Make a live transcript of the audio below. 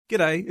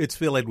G'day, it's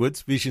Phil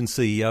Edwards, Vision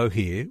CEO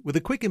here, with a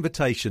quick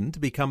invitation to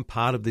become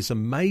part of this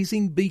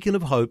amazing beacon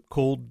of hope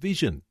called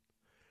Vision.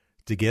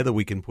 Together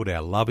we can put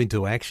our love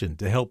into action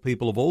to help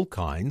people of all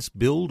kinds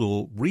build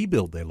or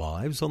rebuild their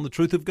lives on the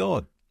truth of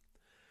God.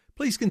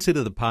 Please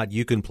consider the part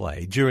you can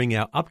play during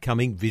our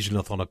upcoming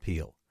Visionathon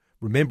appeal,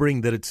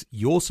 remembering that it's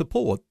your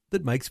support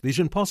that makes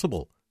Vision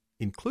possible,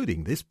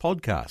 including this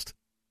podcast.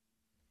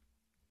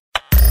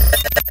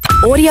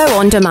 Audio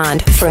on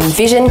demand from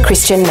Vision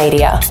Christian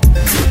Media.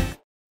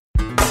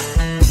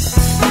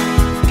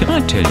 Can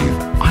I tell you,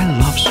 I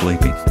love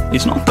sleeping.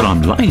 It's not that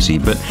I'm lazy,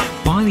 but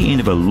by the end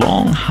of a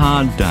long,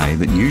 hard day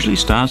that usually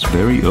starts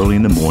very early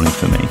in the morning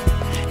for me,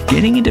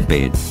 getting into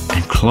bed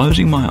and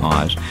closing my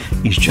eyes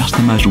is just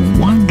the most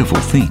wonderful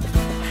thing.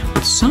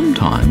 But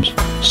sometimes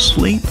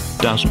sleep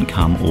doesn't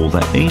come all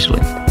that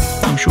easily.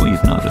 I'm sure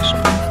you've noticed.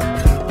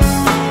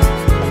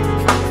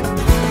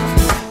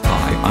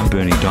 Hi, I'm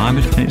Bernie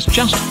Diamond, and it's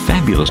just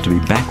fabulous to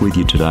be back with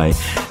you today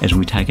as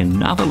we take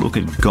another look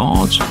at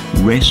God's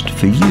rest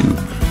for you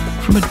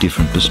from a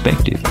different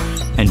perspective.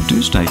 And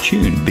do stay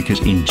tuned, because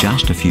in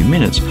just a few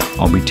minutes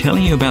I'll be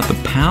telling you about the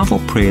powerful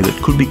prayer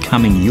that could be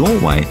coming your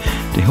way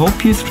to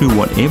help you through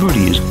whatever it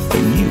is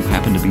that you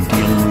happen to be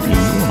dealing with in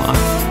your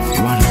life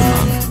right at the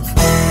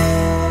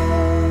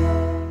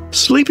moment.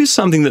 Sleep is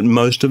something that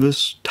most of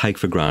us take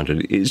for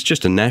granted. It's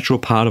just a natural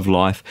part of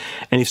life,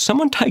 and if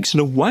someone takes it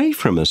away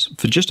from us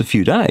for just a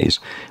few days,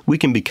 we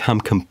can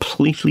become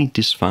completely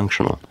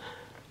dysfunctional.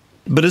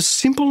 But as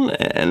simple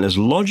and as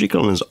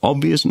logical and as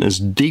obvious and as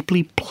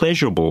deeply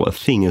pleasurable a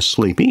thing as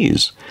sleep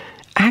is,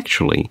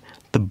 actually,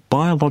 the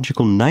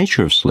biological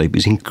nature of sleep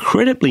is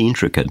incredibly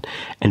intricate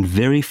and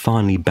very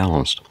finely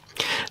balanced.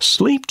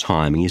 Sleep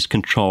timing is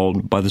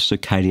controlled by the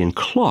circadian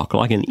clock,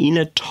 like an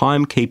inner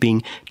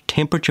timekeeping,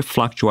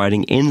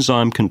 temperature-fluctuating,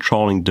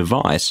 enzyme-controlling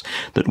device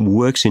that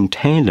works in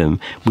tandem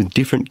with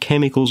different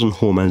chemicals and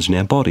hormones in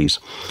our bodies.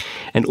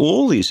 And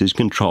all this is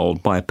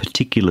controlled by a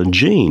particular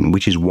gene,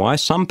 which is why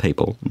some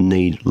people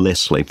need less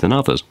sleep than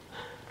others.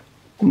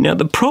 Now,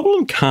 the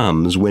problem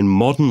comes when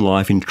modern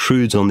life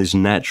intrudes on this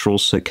natural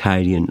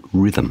circadian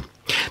rhythm.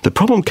 The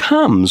problem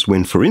comes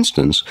when, for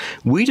instance,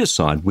 we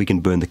decide we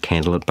can burn the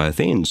candle at both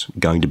ends,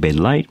 going to bed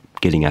late,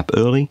 getting up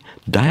early,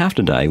 day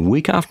after day,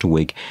 week after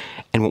week,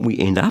 and what we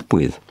end up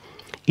with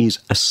is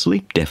a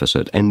sleep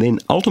deficit and then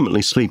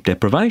ultimately sleep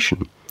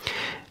deprivation.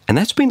 And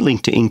that's been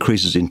linked to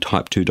increases in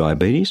type 2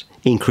 diabetes,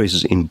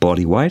 increases in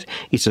body weight.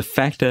 It's a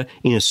factor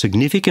in a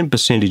significant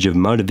percentage of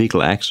motor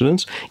vehicle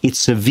accidents. It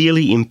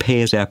severely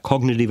impairs our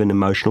cognitive and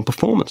emotional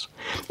performance.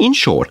 In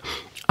short,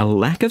 a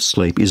lack of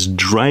sleep is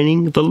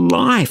draining the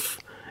life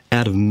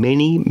out of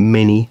many,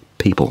 many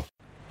people.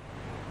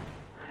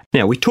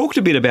 Now, we talked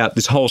a bit about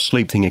this whole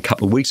sleep thing a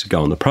couple of weeks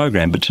ago on the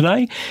program, but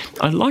today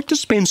I'd like to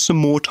spend some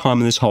more time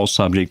on this whole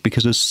subject,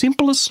 because as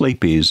simple as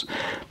sleep is,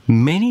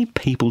 many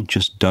people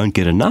just don't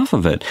get enough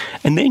of it.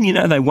 And then,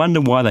 they wonder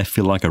why they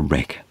feel like a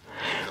wreck.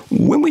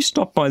 When we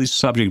stopped by this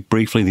subject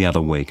briefly the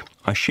other week,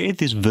 I shared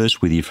this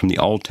verse with you from the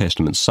Old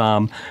Testament,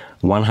 Psalm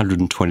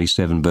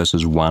 127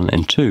 verses 1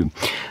 and 2.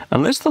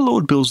 Unless the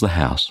Lord builds the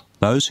house,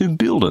 those who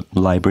build it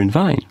labour in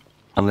vain.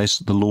 Unless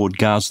the Lord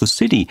guards the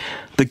city,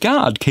 the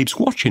guard keeps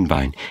watch in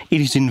vain.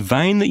 It is in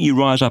vain that you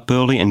rise up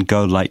early and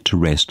go late to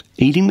rest,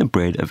 eating the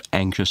bread of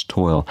anxious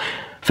toil,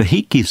 for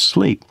he gives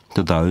sleep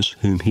to those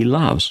whom he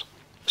loves.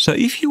 So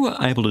if you were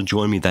able to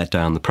join me that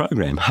day on the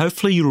program,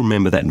 hopefully you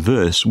remember that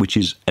verse, which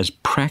is as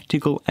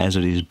practical as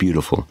it is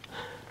beautiful.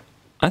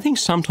 I think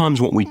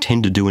sometimes what we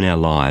tend to do in our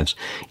lives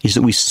is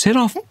that we set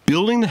off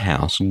building the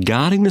house,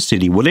 guarding the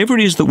city, whatever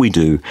it is that we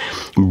do,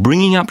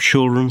 bringing up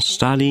children,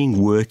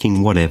 studying,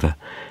 working, whatever.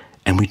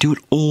 And we do it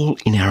all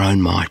in our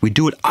own might. We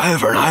do it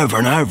over and over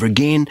and over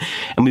again,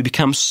 and we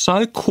become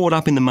so caught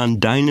up in the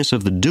mundaneness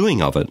of the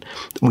doing of it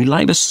that we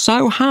labour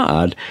so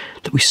hard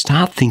that we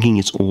start thinking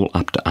it's all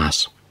up to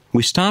us.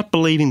 We start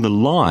believing the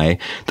lie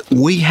that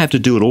we have to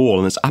do it all,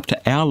 and it's up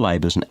to our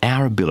labours and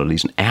our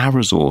abilities and our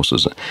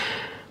resources.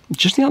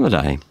 Just the other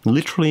day,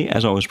 literally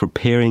as I was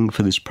preparing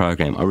for this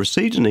program, I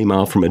received an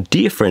email from a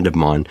dear friend of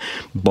mine,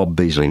 Bob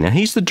Beasley. Now,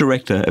 he's the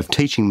Director of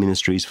Teaching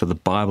Ministries for the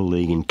Bible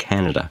League in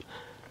Canada.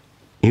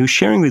 He was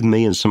sharing with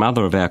me and some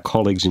other of our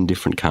colleagues in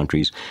different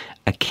countries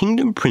a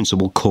kingdom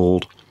principle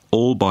called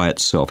all by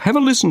itself. Have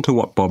a listen to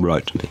what Bob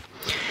wrote to me.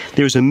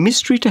 There is a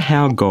mystery to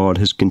how God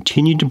has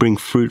continued to bring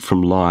fruit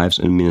from lives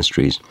and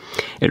ministries.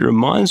 It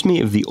reminds me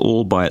of the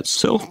all by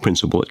itself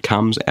principle that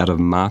comes out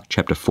of Mark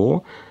chapter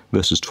 4,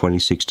 verses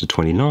 26 to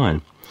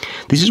 29.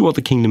 This is what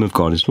the kingdom of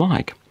God is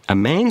like. A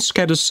man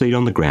scatters seed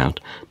on the ground.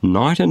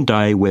 Night and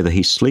day, whether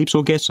he sleeps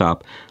or gets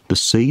up, the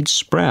seed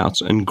sprouts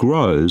and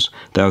grows,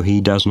 though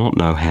he does not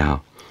know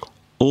how.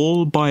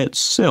 All by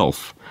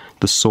itself,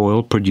 the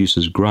soil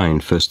produces grain,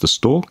 first the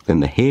stalk,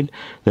 then the head,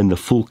 then the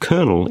full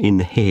kernel in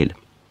the head.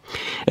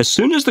 As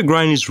soon as the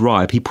grain is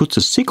ripe, he puts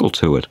a sickle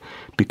to it,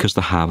 because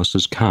the harvest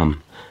has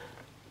come.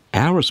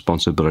 Our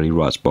responsibility,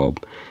 writes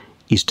Bob,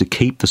 is to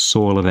keep the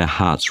soil of our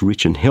hearts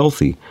rich and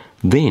healthy.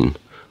 Then,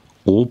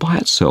 all by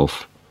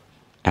itself,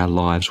 our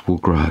lives will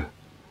grow.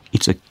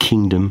 It's a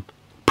kingdom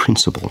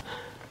principle.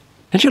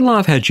 Don't you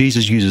love how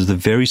Jesus uses the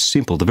very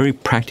simple, the very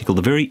practical,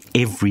 the very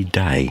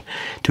everyday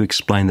to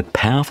explain the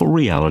powerful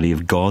reality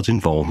of God's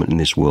involvement in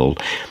this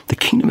world? The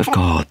kingdom of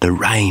God, the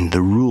reign,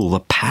 the rule, the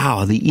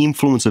power, the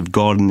influence of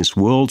God in this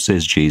world,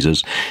 says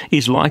Jesus,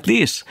 is like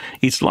this.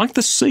 It's like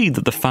the seed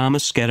that the farmer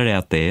scattered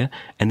out there,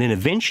 and then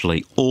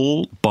eventually,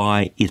 all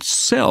by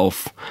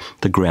itself,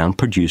 the ground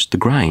produced the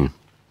grain.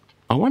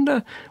 I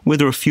wonder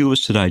whether a few of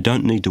us today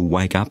don't need to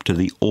wake up to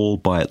the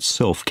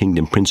all-by-itself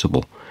kingdom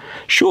principle.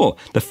 Sure,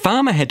 the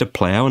farmer had to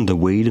plough and to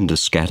weed and to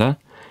scatter,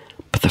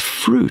 but the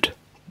fruit,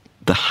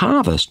 the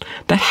harvest,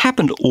 that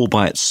happened all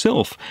by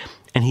itself,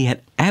 and he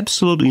had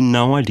absolutely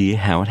no idea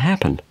how it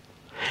happened.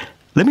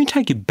 Let me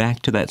take you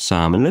back to that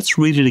psalm, and let's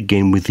read it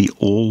again with the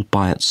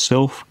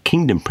all-by-itself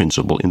kingdom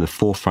principle in the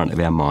forefront of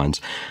our minds.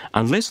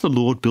 Unless the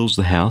Lord builds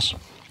the house,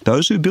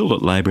 those who build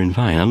it labour in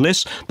vain.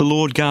 Unless the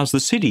Lord guards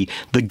the city,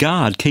 the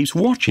guard keeps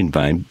watch in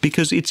vain,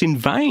 because it's in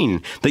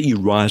vain that you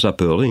rise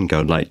up early and go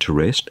late to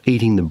rest,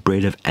 eating the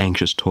bread of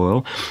anxious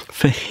toil,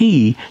 for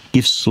he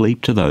gives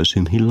sleep to those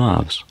whom he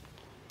loves.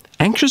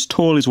 Anxious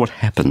toil is what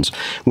happens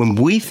when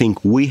we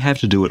think we have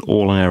to do it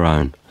all on our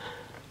own.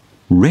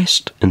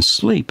 Rest and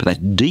sleep,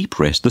 that deep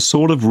rest, the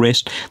sort of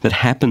rest that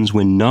happens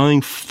when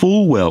knowing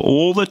full well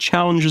all the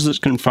challenges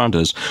that confront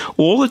us,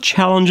 all the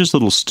challenges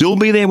that will still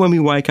be there when we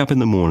wake up in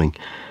the morning,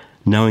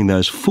 knowing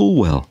those full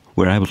well,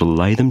 we're able to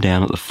lay them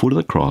down at the foot of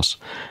the cross,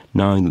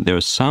 knowing that there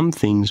are some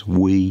things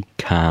we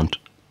can't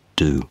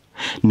do,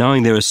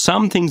 knowing there are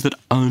some things that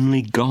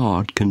only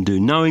God can do,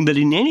 knowing that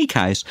in any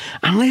case,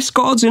 unless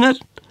God's in it,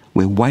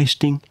 we're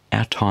wasting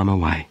our time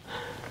away.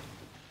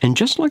 And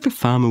just like the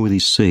farmer with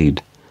his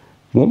seed,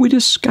 what we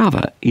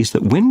discover is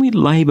that when we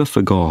labour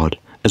for God,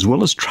 as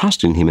well as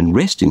trust in him and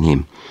rest in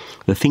him,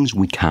 the things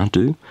we can't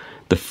do,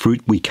 the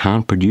fruit we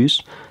can't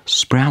produce,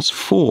 sprouts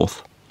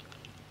forth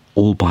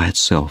all by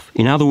itself.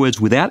 In other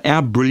words, without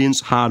our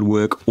brilliance, hard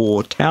work,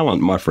 or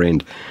talent, my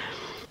friend,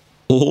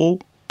 all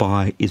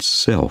by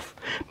itself,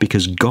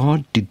 because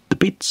God did the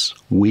bits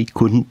we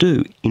couldn't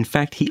do. In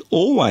fact, he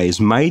always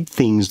made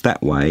things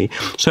that way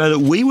so that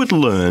we would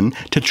learn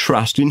to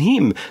trust in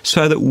him,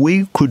 so that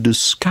we could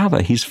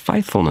discover his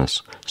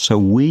faithfulness, so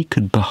we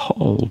could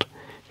behold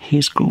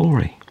his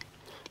glory.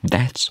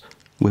 That's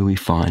where we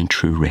find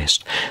true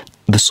rest,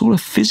 the sort of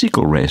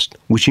physical rest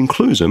which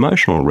includes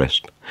emotional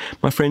rest.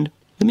 My friend,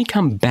 let me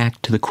come back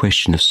to the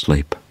question of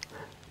sleep.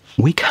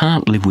 We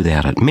can't live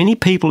without it. Many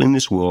people in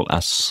this world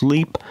are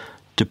sleep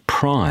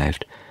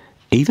deprived,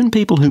 even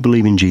people who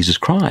believe in Jesus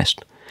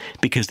Christ,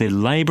 because they're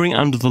labouring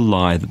under the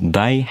lie that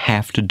they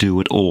have to do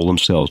it all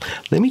themselves.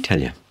 Let me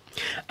tell you,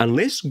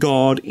 unless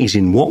God is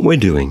in what we're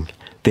doing,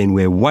 then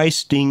we're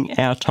wasting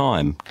our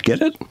time.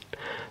 Get it?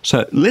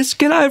 So let's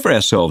get over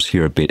ourselves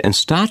here a bit and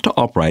start to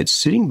operate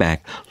sitting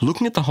back,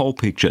 looking at the whole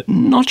picture,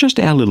 not just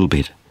our little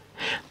bit.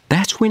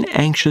 That's when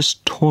anxious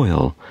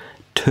toil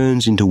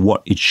turns into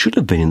what it should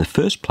have been in the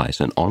first place,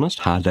 an honest,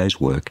 hard day's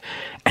work,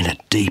 and a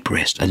deep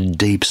rest, a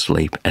deep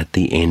sleep at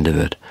the end of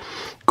it.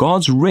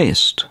 God's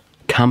rest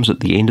comes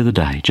at the end of the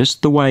day,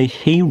 just the way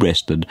he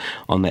rested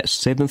on that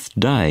seventh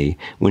day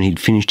when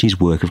he'd finished his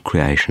work of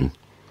creation.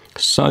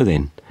 So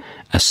then,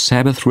 a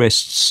Sabbath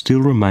rest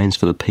still remains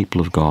for the people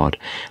of God.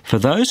 For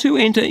those who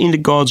enter into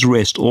God's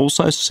rest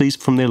also cease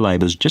from their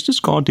labours, just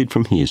as God did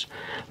from his.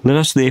 Let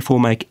us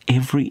therefore make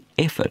every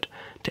effort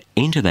to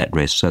enter that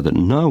rest so that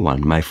no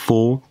one may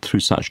fall through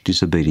such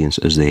disobedience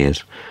as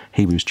theirs.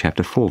 Hebrews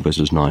chapter 4,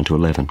 verses 9 to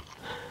 11.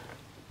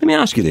 Let me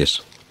ask you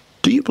this.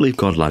 Do you believe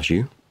God loves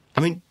you?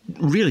 I mean,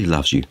 really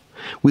loves you,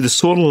 with the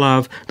sort of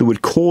love that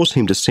would cause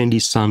him to send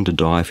his son to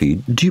die for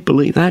you? Do you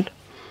believe that?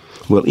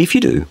 Well, if you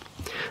do,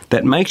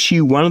 that makes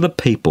you one of the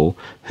people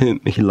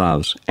whom he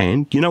loves.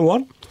 And you know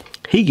what?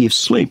 He gives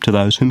sleep to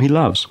those whom he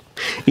loves.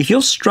 If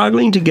you're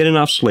struggling to get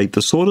enough sleep,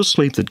 the sort of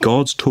sleep that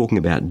God's talking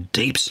about,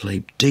 deep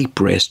sleep, deep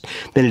rest,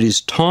 then it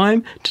is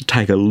time to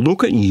take a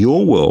look at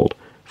your world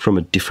from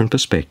a different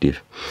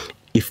perspective.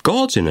 If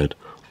God's in it,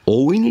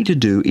 all we need to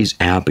do is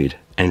our bit,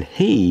 and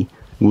he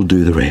will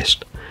do the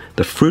rest.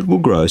 The fruit will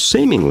grow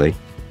seemingly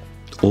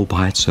all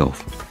by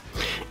itself.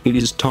 It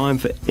is time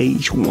for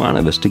each one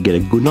of us to get a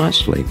good night's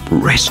sleep,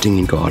 resting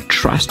in God,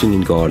 trusting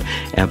in God,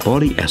 our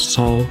body, our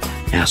soul,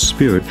 our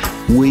spirit.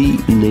 We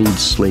need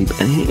sleep,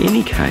 and in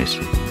any case,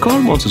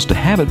 God wants us to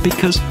have it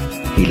because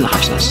he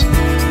loves us. Before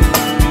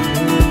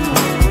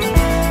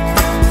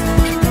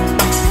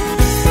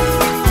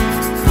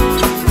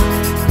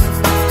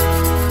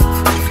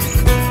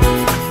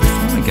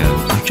I go,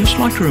 I'd just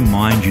like to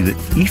remind you that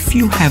if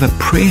you have a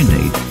prayer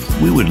need,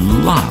 we would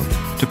love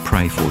to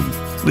pray for you.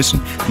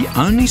 Listen, the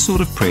only sort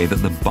of prayer that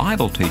the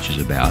Bible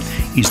teaches about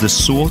is the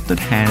sort that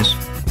has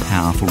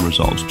powerful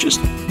results.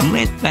 Just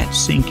let that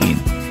sink in.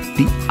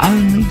 The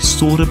only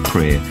sort of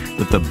prayer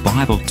that the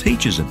Bible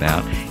teaches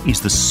about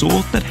is the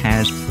sort that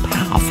has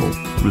powerful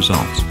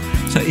results.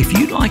 So if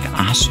you'd like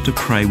us to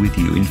pray with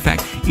you, in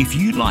fact, if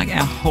you'd like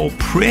our whole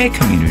prayer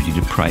community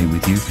to pray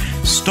with you,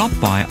 stop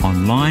by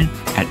online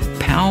at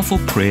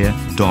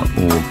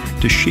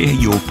powerfulprayer.org to share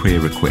your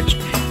prayer request.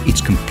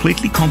 It's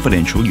completely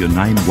confidential. Your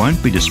name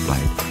won't be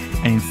displayed.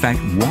 And in fact,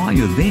 while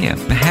you're there,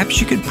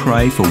 perhaps you could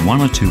pray for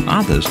one or two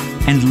others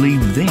and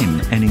leave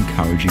them an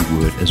encouraging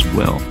word as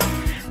well.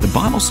 The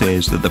Bible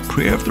says that the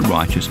prayer of the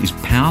righteous is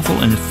powerful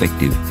and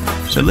effective.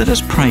 So let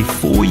us pray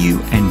for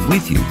you and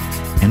with you,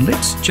 and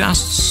let's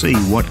just see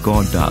what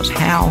God does,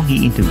 how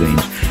He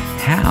intervenes,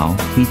 how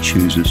He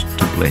chooses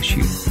to bless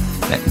you.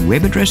 That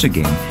web address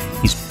again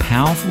is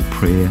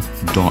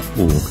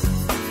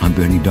powerfulprayer.org. I'm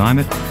Bernie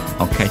Diamond.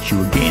 I'll catch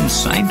you again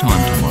same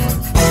time tomorrow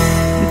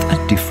with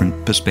a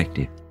different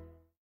perspective.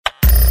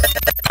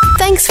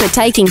 Thanks for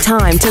taking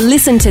time to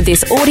listen to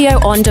this audio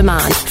on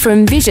demand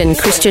from Vision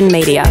Christian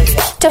Media.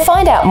 To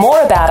find out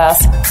more about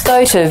us,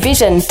 go to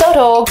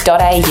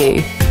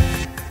vision.org.au.